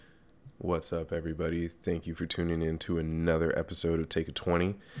What's up, everybody? Thank you for tuning in to another episode of Take a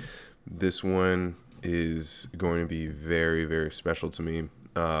 20. This one is going to be very, very special to me.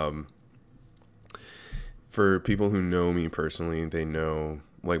 For people who know me personally, they know,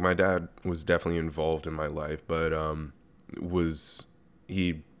 like, my dad was definitely involved in my life, but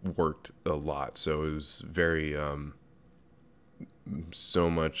he worked a lot, so it was very, so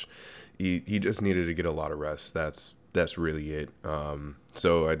much. He just needed to get a lot of rest. That's really it.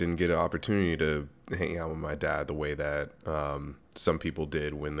 So I didn't get an opportunity to hang out with my dad the way that some people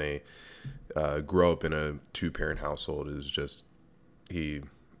did when they grow up in a two-parent household. It was just he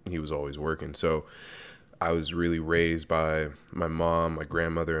was always working. So I was really raised by my mom, my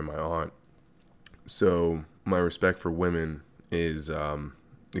grandmother, and my aunt. So my respect for women is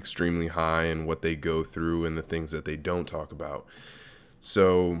extremely high, and what they go through and the things that they don't talk about.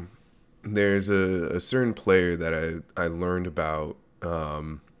 So there's a certain player that I learned about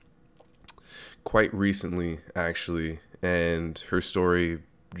quite recently, actually, and her story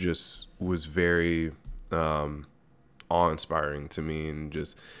just was very awe-inspiring to me, and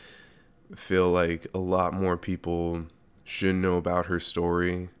just feel like a lot more people should know about her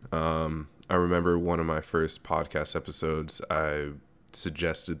story. I remember one of my first podcast episodes, I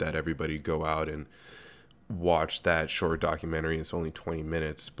suggested that everybody go out and watch that short documentary. It's only 20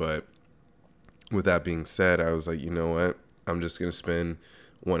 minutes, but with that being said, I was like, you know what? I'm just going to spend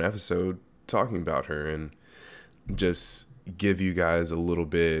one episode talking about her and just give you guys a little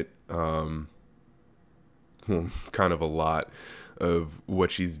bit, kind of a lot of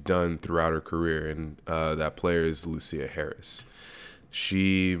what she's done throughout her career. And that player is Lusia Harris.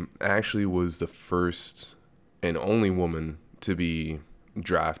 She actually was the first and only woman to be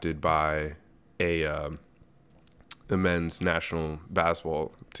drafted by a men's national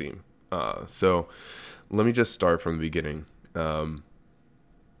basketball team. So let me just start from the beginning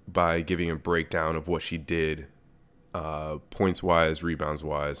by giving a breakdown of what she did, points-wise,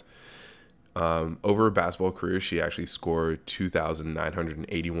 rebounds-wise. Over her basketball career, she actually scored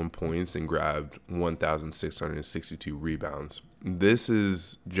 2,981 points and grabbed 1,662 rebounds. This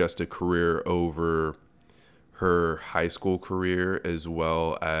is just a career over her high school career as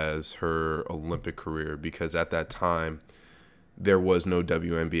well as her Olympic career, because at that time, there was no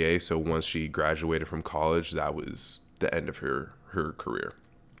WNBA, so once she graduated from college, that was the end of her career.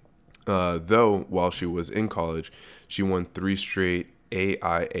 Though, while she was in college, she won 3 straight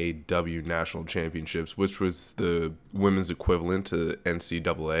AIAW national championships, which was the women's equivalent to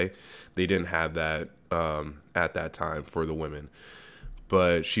NCAA. They didn't have that at that time for the women.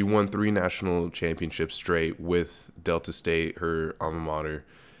 But she won 3 national championships straight with Delta State, her alma mater,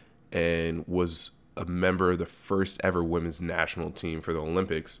 and was a member of the first ever women's national team for the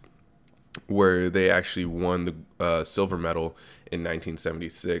Olympics, where they actually won the silver medal in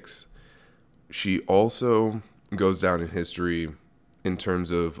 1976. She also goes down in history in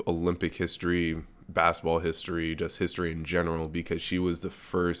terms of Olympic history, basketball history, just history in general, because she was the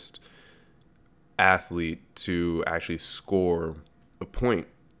first athlete to actually score a point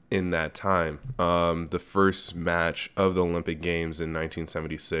in that time. The first match of the Olympic Games in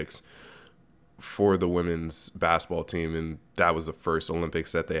 1976 for the women's basketball team, and that was the first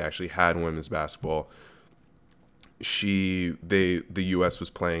Olympics that they actually had women's basketball. The U.S. was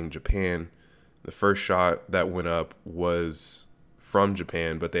playing Japan. The first shot that went up was from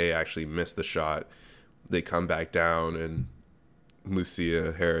Japan, but they actually missed the shot. They come back down, and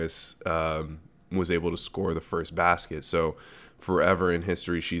Lusia Harris was able to score the first basket. So forever in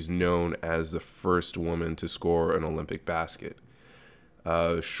history, she's known as the first woman to score an Olympic basket.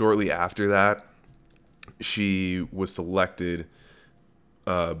 Shortly after that, she was selected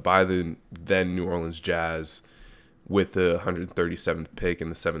by the then New Orleans Jazz with the 137th pick in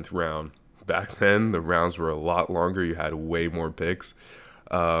the 7th round. Back then, the rounds were a lot longer. You had way more picks.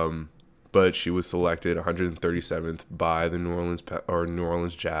 But she was selected 137th by the New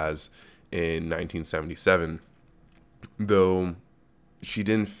Orleans Jazz in 1977. Though she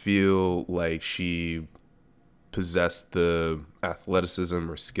didn't feel like she possessed the athleticism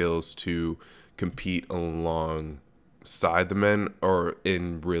or skills to compete alongside the men, or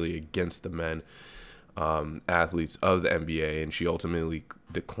in really against the men athletes of the NBA, and she ultimately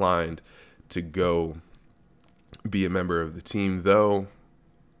declined to go be a member of the team. Though,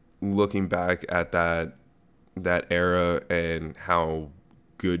 looking back at that era and how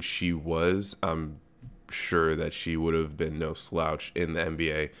good she was, I'm sure that she would have been no slouch in the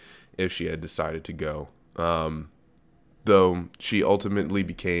NBA if she had decided to go. Though she ultimately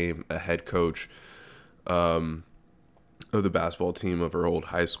became a head coach of the basketball team of her old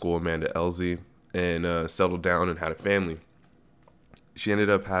high school, Amanda Elsie, and settled down and had a family. She ended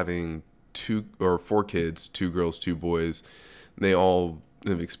up having four kids, 2 girls, 2 boys. They all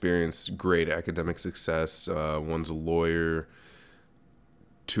have experienced great academic success. One's a lawyer.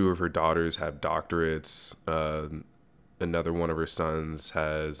 2 of her daughters have doctorates. Another one of her sons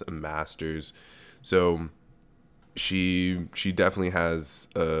has a master's. So she definitely has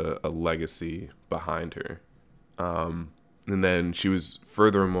a legacy behind her. And then she was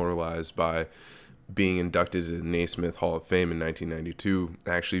further immortalized by being inducted to the Naismith Hall of Fame in 1992,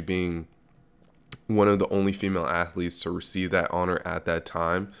 actually being one of the only female athletes to receive that honor at that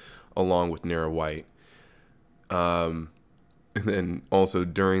time, along with Nara White. And then also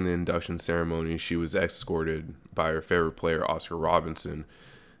during the induction ceremony, she was escorted by her favorite player, Oscar Robinson,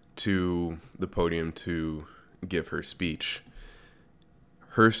 to the podium to give her speech.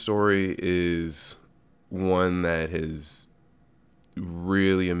 Her story is one that has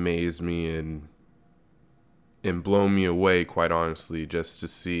really amazed me and blown me away, quite honestly, just to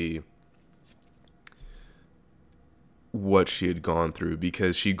see what she had gone through,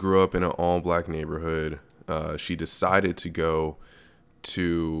 because she grew up in an all-black neighborhood. She decided to go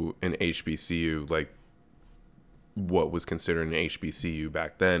to an HBCU, like what was considered an HBCU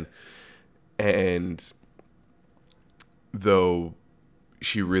back then. And though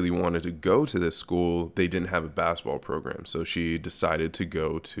she really wanted to go to this school, they didn't have a basketball program. So she decided to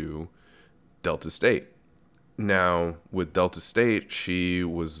go to Delta State. Now, with Delta State, she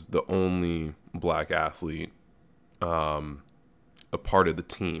was the only black athlete a part of the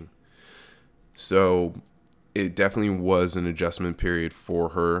team. So it definitely was an adjustment period for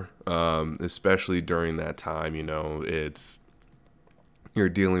her, especially during that time. You know, you're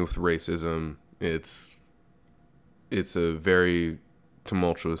dealing with racism. It's a very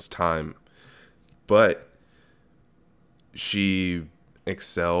tumultuous time, but she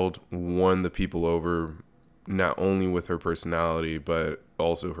excelled, won the people over, not only with her personality, but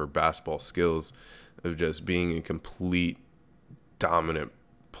also her basketball skills of just being a complete dominant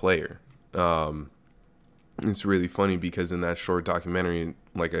player. It's really funny because in that short documentary,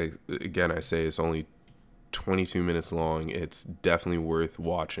 like I say, it's only 22 minutes long. It's definitely worth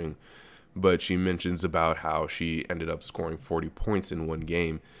watching. But she mentions about how she ended up scoring 40 points in one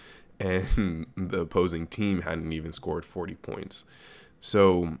game, and the opposing team hadn't even scored 40 points.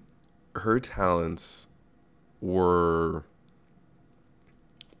 So her talents were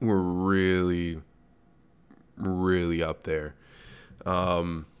really, really up there.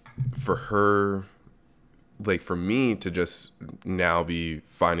 For her, like for me to just now be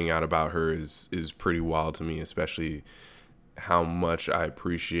finding out about her is pretty wild to me, especially how much I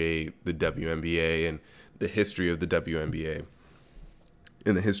appreciate the WNBA and the history of the WNBA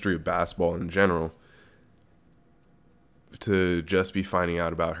and the history of basketball in general. To just be finding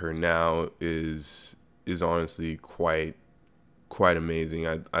out about her now is honestly quite amazing.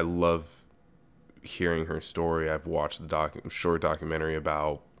 I love hearing her story. I've watched the short documentary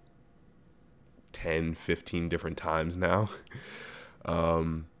about 10-15 different times now.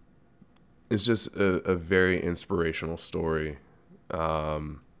 It's just a very inspirational story.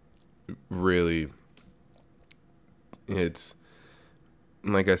 Really, it's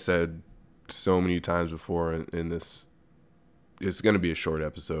like I said so many times before in this, it's going to be a short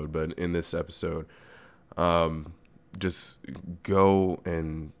episode, but in this episode, just go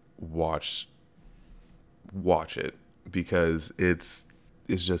and watch it, because it's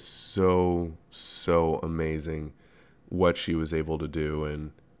just so amazing what she was able to do,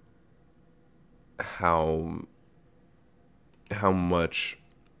 and how much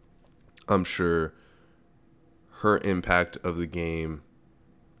I'm sure her impact of the game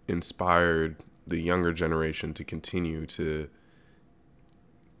inspired the younger generation to continue to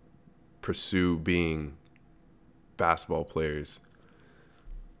pursue being basketball players.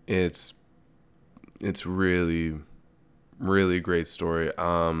 It's really a great story.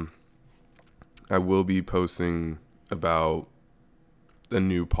 I will be posting about a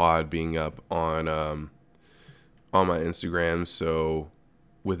new pod being up on my Instagram. So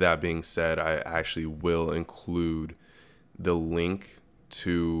with that being said, I actually will include the link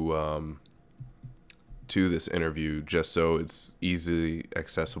to this interview, just so it's easily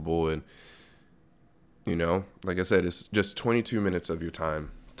accessible. And you know, like I said, it's just 22 minutes of your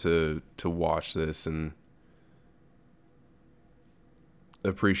time to watch this and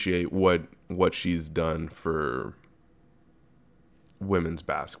appreciate what she's done for women's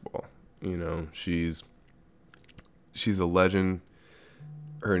basketball. You know, she's a legend.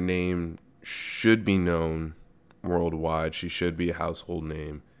 Her name should be known worldwide. She should be a household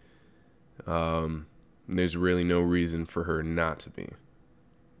name. There's really no reason for her not to be.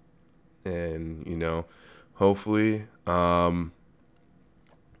 And, you know, hopefully,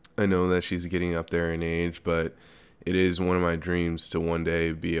 I know that she's getting up there in age, but it is one of my dreams to one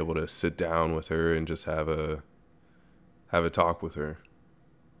day be able to sit down with her and just have a talk with her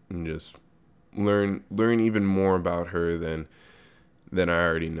and just learn even more about her than I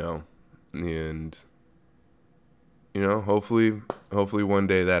already know. And hopefully one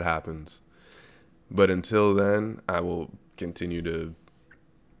day that happens. But until then, I will continue to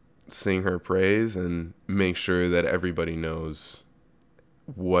sing her praise and make sure that everybody knows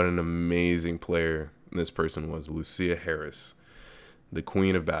what an amazing player this person was. Lusia Harris, the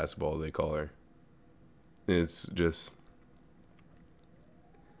queen of basketball, they call her. It's just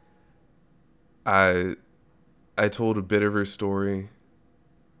I I told a bit of her story.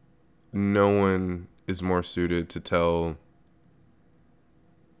 No one is more suited to tell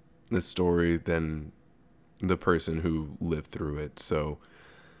the story than the person who lived through it. So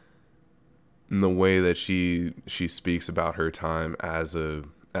in the way that she speaks about her time as an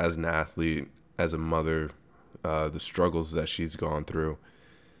athlete, as a mother, the struggles that she's gone through,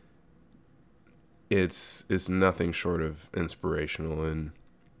 it's nothing short of inspirational and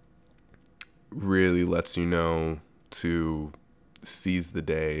really lets you know to seize the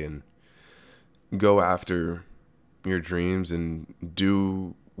day and go after your dreams and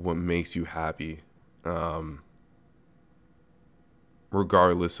do what makes you happy,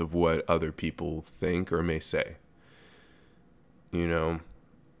 regardless of what other people think or may say. You know,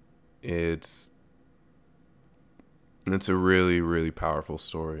 it's it's a really, really powerful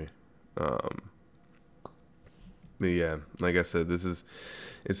story. But yeah, like I said,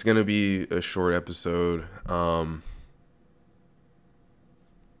 it's gonna be a short episode.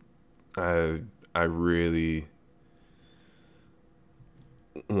 I I really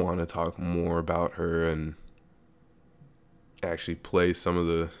want to talk more about her and actually play some of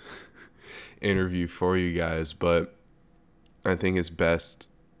the interview for you guys, but I think it's best,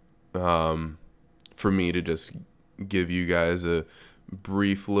 for me to just give you guys a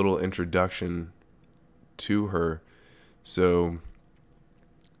brief little introduction to her so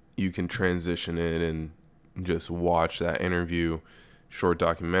you can transition in and just watch that interview, short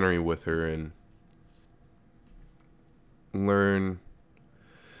documentary with her, and learn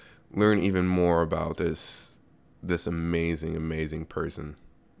even more about this amazing person.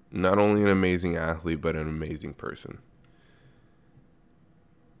 Not only an amazing athlete, but an amazing person.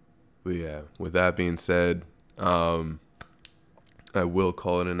 But yeah, with that being said, I will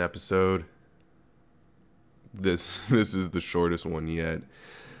call it an episode. This is the shortest one yet.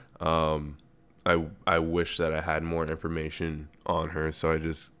 I wish that I had more information on her so I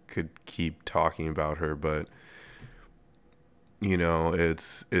just could keep talking about her, but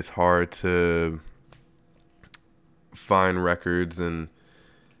it's hard to find records and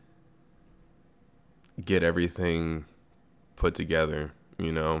get everything put together,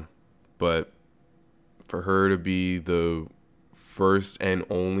 but for her to be the first and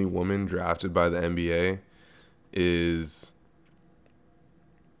only woman drafted by the NBA is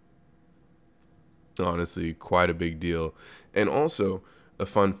honestly quite a big deal. And also, a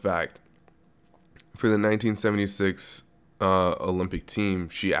fun fact, for the 1976 Olympic team,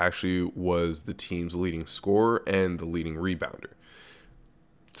 she actually was the team's leading scorer and the leading rebounder.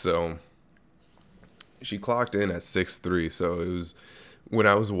 So she clocked in at 6'3". So it was, when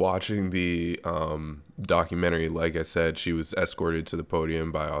I was watching the documentary, like I said, she was escorted to the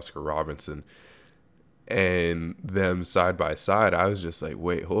podium by Oscar Robertson, and them side by side, I was just like,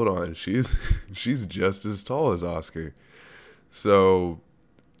 wait, hold on, she's just as tall as Oscar. So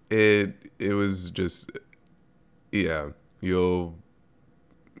it was just, yeah,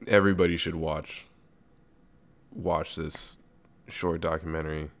 everybody should watch this short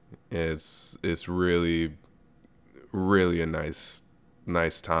documentary. It's really, really a nice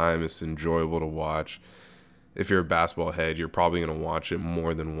time. It's enjoyable to watch. If you're a basketball head, you're probably gonna watch it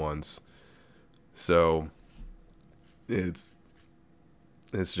more than once. So it's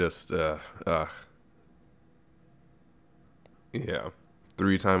just yeah,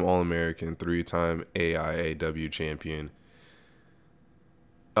 3-time All-American, 3-time AIAW champion.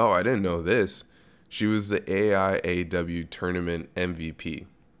 Oh, I didn't know this. She was the AIAW tournament MVP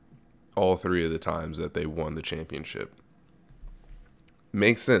all 3 of the times that they won the championship.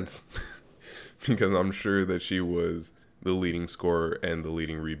 Makes sense because I'm sure that she was the leading scorer and the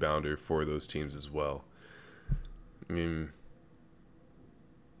leading rebounder for those teams as well. I mean,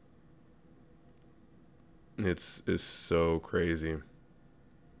 it's so crazy.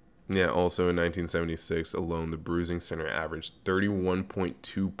 Yeah, also in 1976 alone, the Bruising Center averaged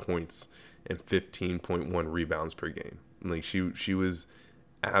 31.2 points and 15.1 rebounds per game. Like she was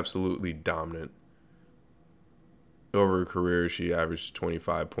absolutely dominant. over her career, she averaged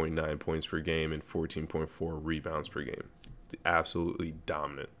 25.9 points per game and 14.4 rebounds per game. Absolutely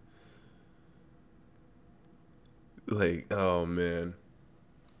dominant. Like, oh man.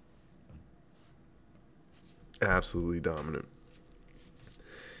 Absolutely dominant.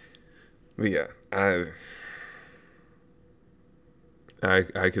 But yeah,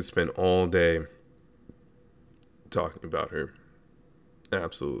 I could spend all day talking about her.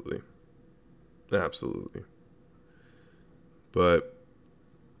 Absolutely. Absolutely. But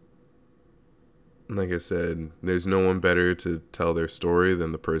like I said, there's no one better to tell their story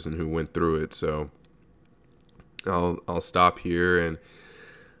than the person who went through it. So I'll stop here, and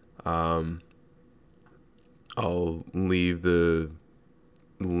I'll leave the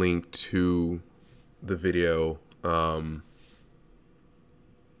link to the video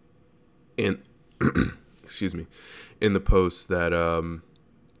in excuse me, in the post that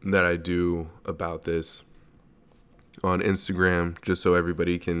that I do about this on Instagram, just so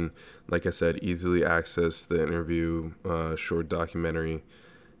everybody can, like I said, easily access the interview, short documentary,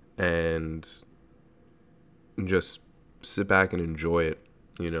 and just sit back and enjoy it.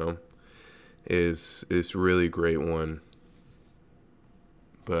 You know, it's really great one.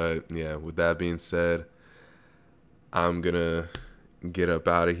 But yeah, with that being said, I'm gonna get up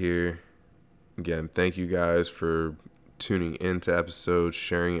out of here. Again, thank you guys for tuning into episodes,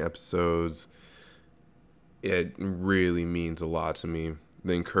 sharing episodes. It really means a lot to me.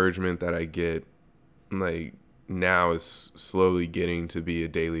 The encouragement that I get, like, now is slowly getting to be a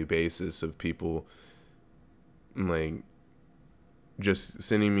daily basis of people, like, just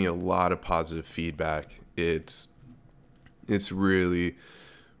sending me a lot of positive feedback. It's really,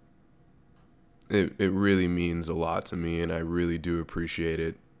 it really means a lot to me, and I really do appreciate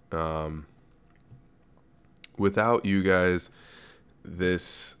it. Without you guys,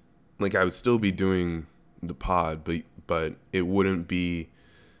 this, like, I would still be doing the pod, but it wouldn't be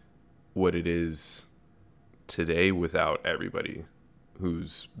what it is today without everybody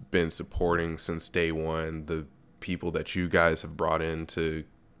who's been supporting since day one, the people that you guys have brought in to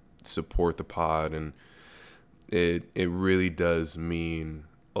support the pod, and it really does mean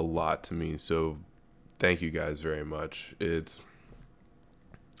a lot to me. So thank you guys very much.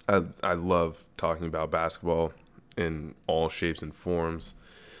 I love talking about basketball in all shapes and forms.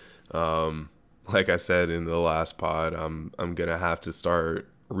 Like I said in the last pod, I'm gonna have to start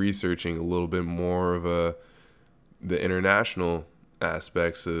researching a little bit more of the international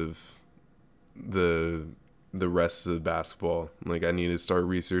aspects of the rest of the basketball. Like, I need to start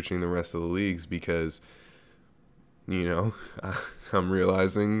researching the rest of the leagues, because I'm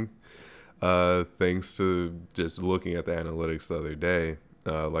realizing, thanks to just looking at the analytics the other day,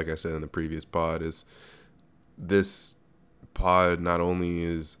 like I said in the previous pod, is this pod not only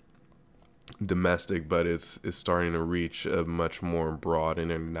is domestic, but it's starting to reach a much more broad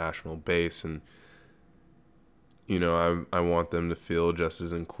and international base. And I want them to feel just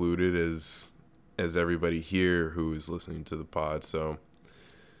as included as everybody here who is listening to the pod. So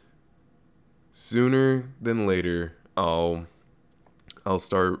sooner than later, I'll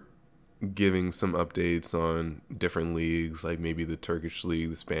start giving some updates on different leagues, like maybe the Turkish league,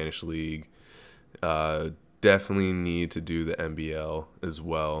 the Spanish league. Definitely need to do the NBL as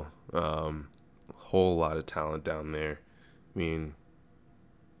well. Whole lot of talent down there. I mean,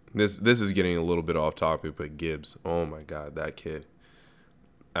 this is getting a little bit off topic, but Gibbs, oh my God, that kid.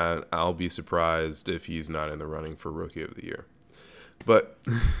 I'll be surprised if he's not in the running for Rookie of the Year. But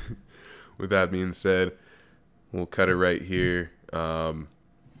with that being said, we'll cut it right here.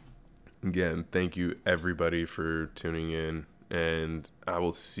 Again, thank you everybody for tuning in, and I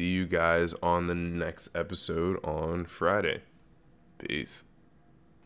will see you guys on the next episode on Friday. Peace.